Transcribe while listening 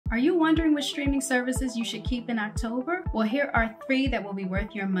Are you wondering which streaming services you should keep in October? Well, here are 3 that will be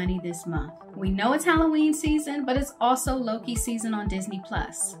worth your money this month. We know it's Halloween season, but it's also Loki season on Disney+.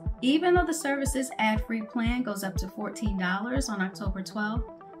 Even though the service's ad-free plan goes up to $14 on October 12th,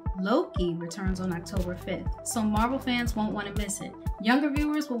 Loki returns on October 5th, so Marvel fans won't want to miss it. Younger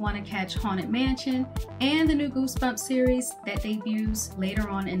viewers will want to catch Haunted Mansion and the new Goosebumps series that debuts later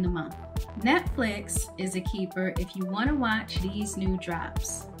on in the month. Netflix is a keeper if you want to watch these new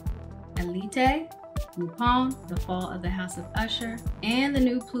drops: Elite, Lupin, The Fall of the House of Usher, and the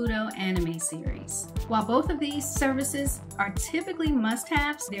new Pluto anime series. While both of these services are typically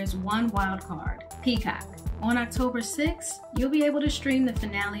must-haves, there's one wild card: Peacock. On October 6th, you'll be able to stream the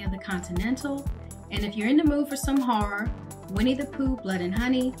finale of The Continental, and if you're in the mood for some horror, Winnie the Pooh Blood and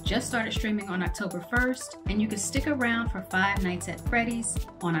Honey just started streaming on October 1st, and you can stick around for Five Nights at Freddy's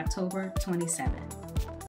on October 27th.